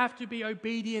 I have to be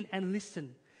obedient and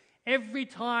listen. Every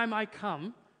time I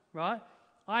come, right,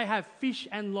 I have fish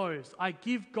and loaves. I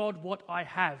give God what I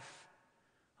have.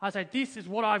 I say, this is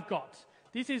what I've got.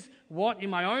 This is what in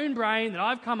my own brain that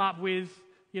I've come up with,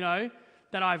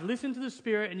 that I've listened to the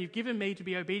Spirit and you've given me to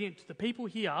be obedient to the people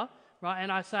here, right?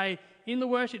 And I say, in the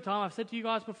worship time, I've said to you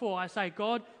guys before, I say,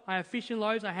 God, I have fish and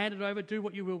loaves, I hand it over, do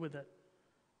what you will with it.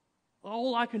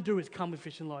 All I can do is come with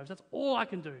fish and loaves. That's all I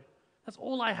can do. That's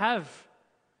all I have.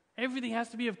 Everything has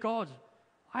to be of God.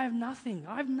 I have nothing.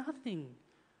 I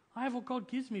have what God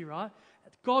gives me, right?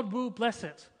 God will bless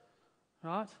it,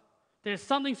 right? There's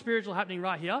something spiritual happening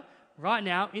right here, right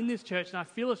now, in this church, and I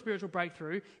feel a spiritual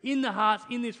breakthrough in the hearts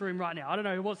in this room right now. I don't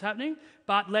know what's happening,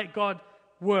 but let God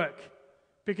work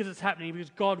because it's happening, because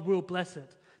God will bless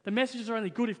it. The messages are only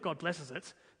good if God blesses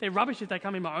it. They're rubbish if they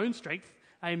come in my own strength.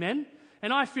 Amen?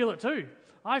 And I feel it too.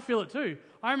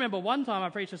 I remember one time I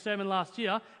preached a sermon last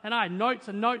year and I had notes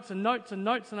and notes and notes and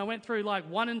notes, and I went through like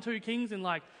 1 and 2 Kings in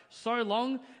like so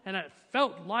long, and it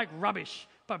felt like rubbish.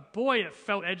 But boy, it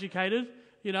felt educated,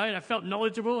 and it felt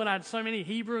knowledgeable, and I had so many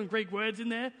Hebrew and Greek words in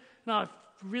there, and I was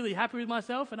really happy with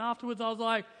myself. And afterwards I was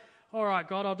like, all right,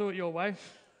 God, I'll do it your way.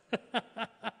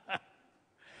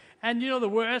 And the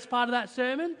worst part of that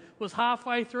sermon was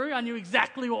halfway through, I knew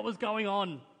exactly what was going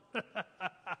on.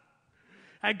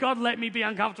 And God let me be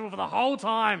uncomfortable for the whole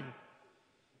time.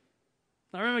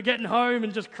 I remember getting home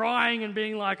and just crying and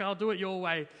being like, I'll do it your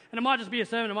way. And it might just be a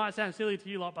sermon. It might sound silly to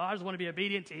you, like, but I just want to be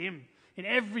obedient to him in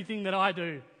everything that I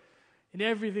do. In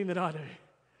everything that I do.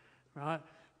 Right?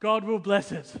 God will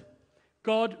bless it.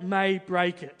 God may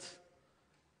break it.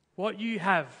 What you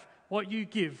have, what you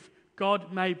give,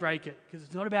 God may break it. Because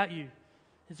it's not about you.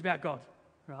 It's about God.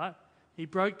 Right? He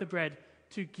broke the bread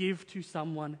to give to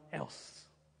someone else.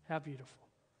 How beautiful.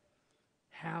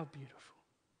 How beautiful.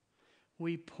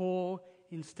 We pour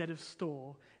instead of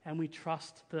store, and we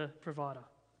trust the provider.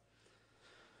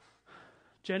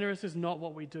 Generous is not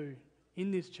what we do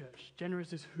in this church.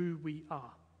 Generous is who we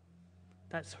are.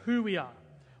 That's who we are.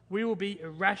 We will be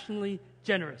irrationally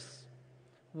generous.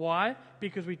 Why?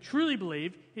 Because we truly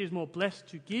believe it is more blessed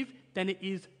to give than it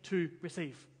is to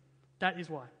receive. That is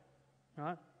why.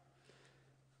 Right?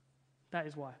 That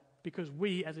is why. Because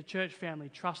we as a church family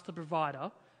trust the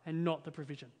provider and not the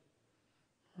provision.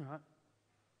 Right?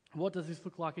 What does this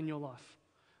look like in your life?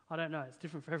 I don't know. It's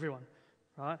different for everyone,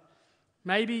 right?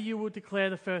 Maybe you will declare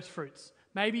the first fruits.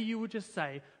 Maybe you will just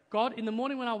say, God, in the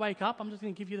morning when I wake up, I'm just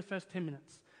going to give you the first 10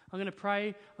 minutes. I'm going to pray.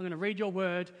 I'm going to read your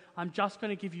word. I'm just going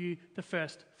to give you the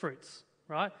first fruits,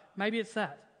 right? Maybe it's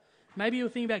that. Maybe you'll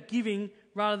think about giving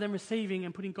rather than receiving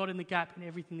and putting God in the gap in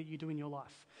everything that you do in your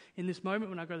life. In this moment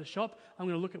when I go to the shop, I'm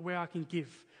going to look at where I can give.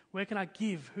 Where can I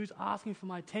give? Who's asking for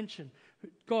my attention?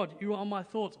 God, you are on my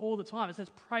thoughts all the time. It says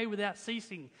pray without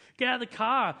ceasing. Get out of the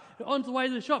car, on the way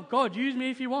to the shop. God, use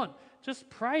me if you want. Just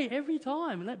pray every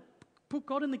time and put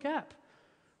God in the gap.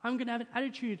 I'm going to have an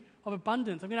attitude of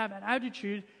abundance. I'm going to have an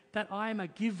attitude that I am a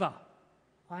giver.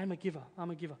 I am a giver. I'm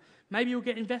a giver. Maybe you'll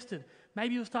get invested.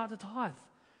 Maybe you'll start to tithe.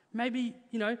 Maybe,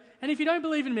 and if you don't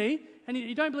believe in me, and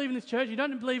you don't believe in this church, you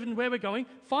don't believe in where we're going,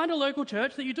 find a local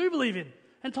church that you do believe in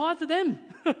and tithe to them.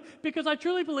 Because I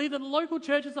truly believe that the local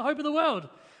church is the hope of the world.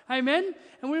 Amen?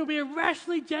 And we will be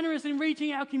irrationally generous in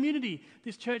reaching our community.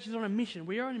 This church is on a mission.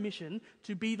 We are on a mission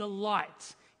to be the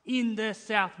light in the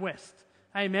southwest.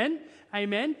 Amen?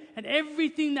 Amen? And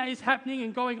everything that is happening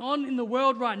and going on in the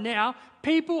world right now,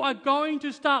 people are going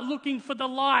to start looking for the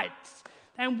light.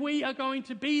 And we are going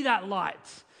to be that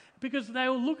light. Because they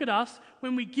will look at us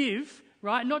when we give,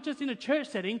 right? Not just in a church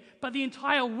setting, but the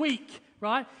entire week,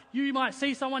 right? You might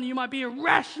see someone, you might be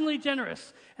irrationally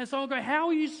generous. And someone will go, how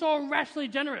are you so irrationally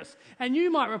generous? And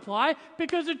you might reply,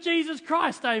 because of Jesus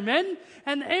Christ, amen?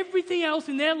 And everything else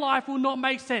in their life will not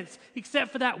make sense,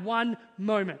 except for that one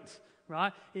moment,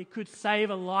 right? It could save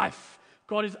a life.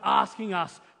 God is asking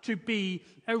us to be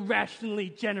irrationally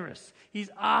generous.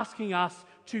 He's asking us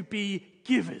to be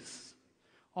givers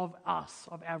of us,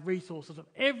 of our resources, of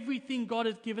everything God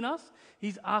has given us.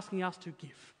 He's asking us to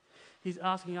give. He's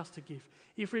asking us to give.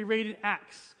 If we read in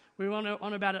Acts, we were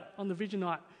on about it on the Vision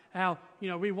Night, how,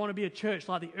 we want to be a church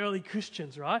like the early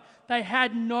Christians, right? They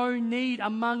had no need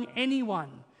among anyone.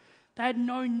 They had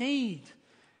no need.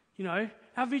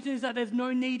 Our vision is that there's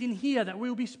no need in here, that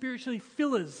we'll be spiritually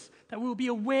fillers, that we'll be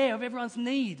aware of everyone's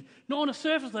need, not on a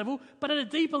surface level, but at a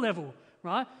deeper level,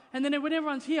 right? And then when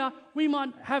everyone's here, we might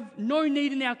have no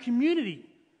need in our community.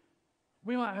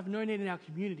 We might have no need in our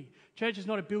community. Church is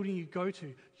not a building you go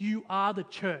to. You are the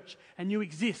church, and you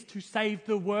exist to save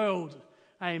the world.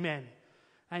 Amen.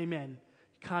 Amen.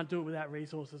 You can't do it without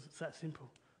resources. It's that simple.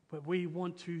 But we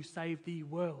want to save the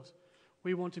world.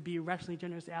 We want to be irrationally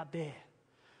generous out there.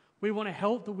 We want to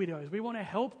help the widows. We want to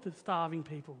help the starving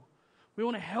people. We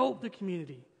want to help the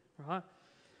community, right?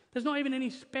 There's not even any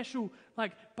special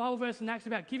Bible verse in Acts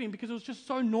about giving because it was just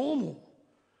so normal.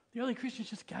 The early Christians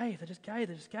just gave. They just gave.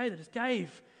 They just gave. They just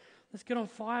gave. Let's get on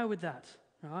fire with that,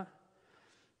 right?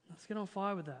 Let's get on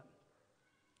fire with that.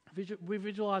 We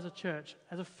visualize a church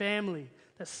as a family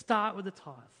that start with the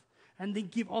tithe and then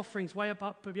give offerings way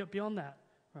up beyond that,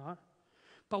 right?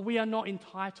 But we are not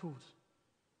entitled.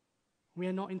 We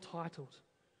are not entitled.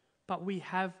 But we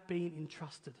have been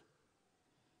entrusted.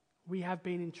 We have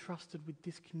been entrusted with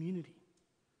this community.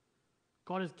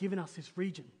 God has given us this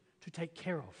region to take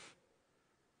care of.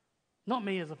 Not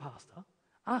me as a pastor,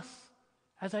 us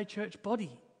as a church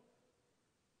body.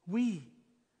 We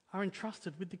are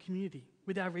entrusted with the community,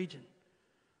 with our region,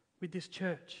 with this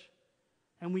church.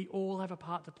 And we all have a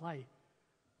part to play.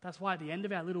 That's why at the end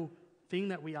of our little thing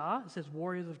that we are, it says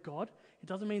warriors of God. It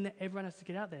doesn't mean that everyone has to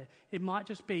get out there. It might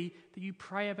just be that you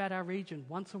pray about our region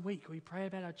once a week, or you pray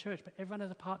about our church, but everyone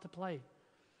has a part to play.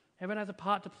 Everyone has a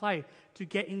part to play to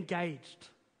get engaged,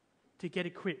 to get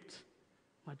equipped.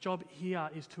 My job here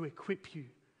is to equip you,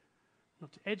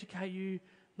 not to educate you,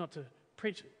 not to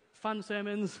preach fun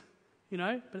sermons,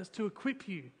 but it's to equip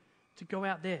you to go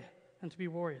out there and to be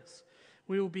warriors.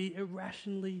 We will be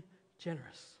irrationally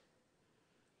generous.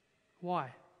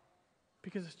 Why?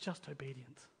 Because it's just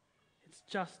obedient. It's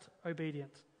just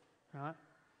obedient, right?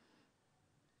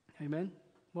 Amen?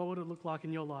 What would it look like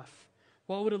in your life?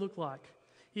 What would it look like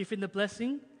if in the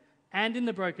blessing and in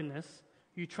the brokenness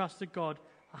you trusted God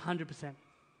 100%?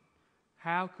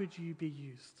 How could you be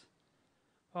used?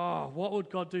 Oh, what would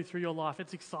God do through your life?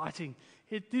 It's exciting.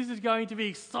 This is going to be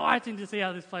exciting to see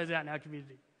how this plays out in our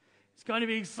community. It's going to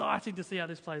be exciting to see how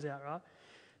this plays out, right?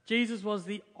 Jesus was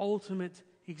the ultimate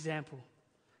example.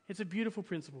 It's a beautiful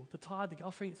principle. The tithe, the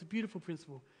offering, it's a beautiful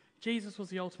principle. Jesus was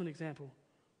the ultimate example,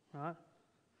 right?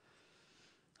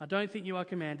 I don't think you are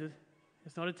commanded.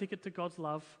 It's not a ticket to God's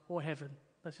love or heaven.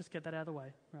 Let's just get that out of the way,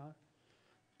 right?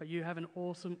 But you have an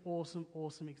awesome, awesome,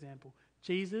 awesome example.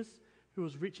 Jesus, who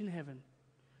was rich in heaven,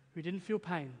 who didn't feel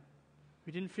pain,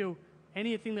 who didn't feel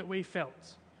anything that we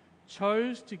felt,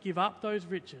 chose to give up those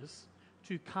riches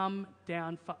to come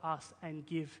down for us and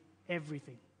give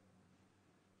everything.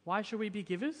 Why should we be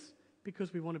givers?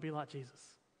 Because we want to be like Jesus.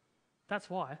 That's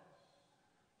why.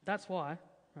 That's why,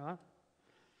 right?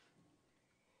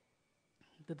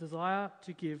 The desire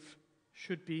to give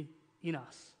should be in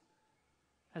us.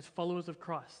 As followers of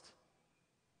Christ,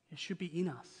 it should be in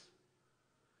us.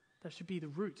 That should be the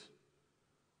root.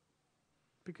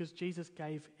 Because Jesus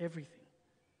gave everything.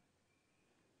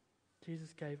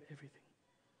 Jesus gave everything.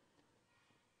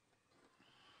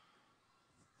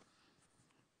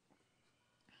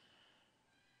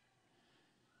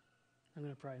 I'm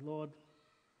going to pray. Lord,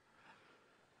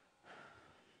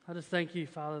 I just thank you,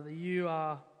 Father, that you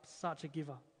are such a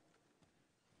giver.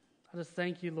 I just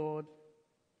thank you, Lord,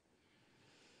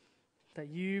 that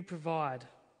you provide.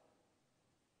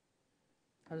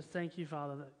 I just thank you,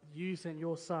 Father, that you sent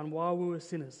your Son while we were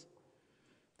sinners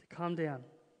to come down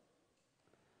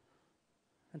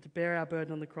and to bear our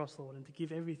burden on the cross, Lord, and to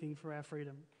give everything for our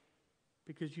freedom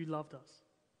because you loved us.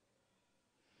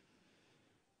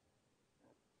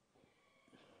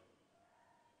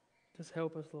 Just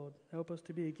help us, Lord. Help us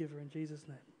to be a giver in Jesus'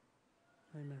 name.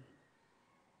 Amen.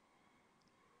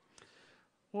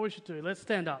 What we should do, let's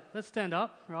stand up. Let's stand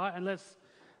up, right? And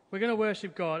we're going to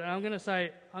worship God. And I'm going to say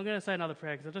another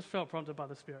prayer because I just felt prompted by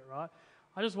the Spirit, right?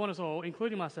 I just want us all,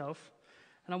 including myself,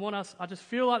 and I just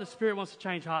feel like the Spirit wants to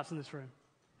change hearts in this room.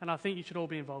 And I think you should all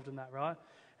be involved in that, right?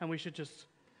 And let's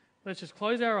just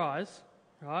close our eyes,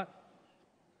 right?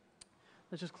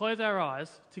 Let's just close our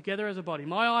eyes together as a body.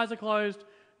 My eyes are closed.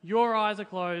 Your eyes are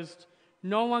closed.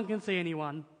 No one can see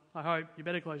anyone. I hope. You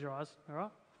better close your eyes, all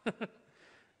right?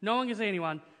 No one can see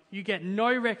anyone. You get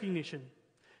no recognition.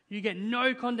 You get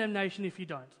no condemnation if you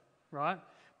don't, right?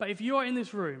 But if you are in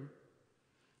this room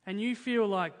and you feel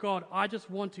like, God, I just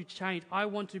want to change. I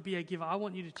want to be a giver. I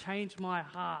want you to change my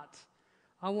heart.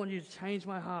 I want you to change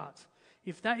my heart.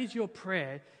 If that is your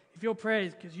prayer, if your prayer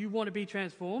is because you want to be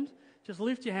transformed, just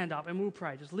lift your hand up and we'll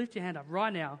pray. Just lift your hand up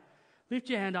right now. Lift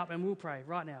your hand up and we'll pray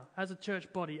right now as a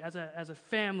church body, as a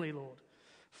family, Lord.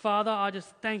 Father, I just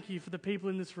thank you for the people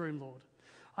in this room, Lord.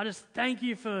 I just thank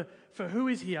you for who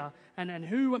is here and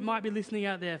who might be listening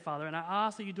out there, Father. And I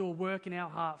ask that you do a work in our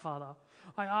heart, Father.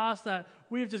 I ask that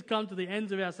we've just come to the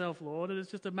ends of ourselves, Lord. And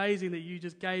it's just amazing that you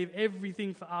just gave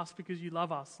everything for us because you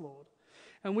love us, Lord.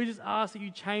 And we just ask that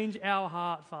you change our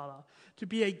heart, Father, to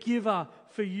be a giver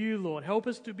for you, Lord. Help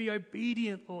us to be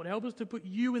obedient, Lord. Help us to put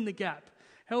you in the gap.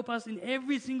 Help us in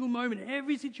every single moment,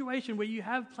 every situation where you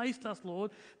have placed us,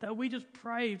 Lord, that we just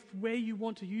pray where you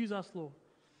want to use us, Lord.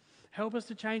 Help us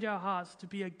to change our hearts to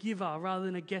be a giver rather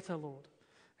than a getter, Lord.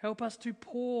 Help us to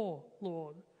pour,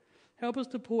 Lord. Help us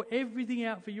to pour everything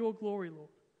out for your glory, Lord.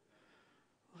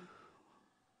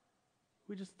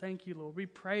 We just thank you, Lord. We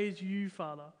praise you,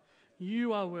 Father.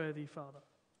 You are worthy, Father.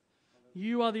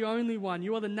 You are the only one.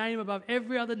 You are the name above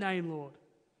every other name, Lord.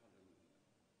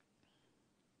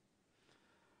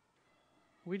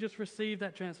 We just receive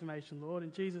that transformation, Lord.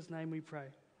 In Jesus' name we pray.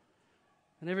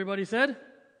 And everybody said,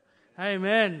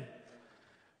 Amen.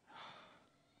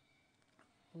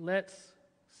 Let's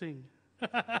sing.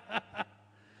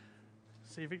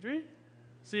 See a victory?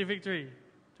 See a victory. Do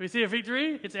we see a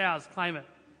victory? It's ours. Claim it.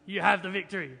 You have the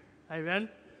victory. Amen.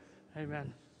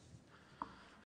 Amen.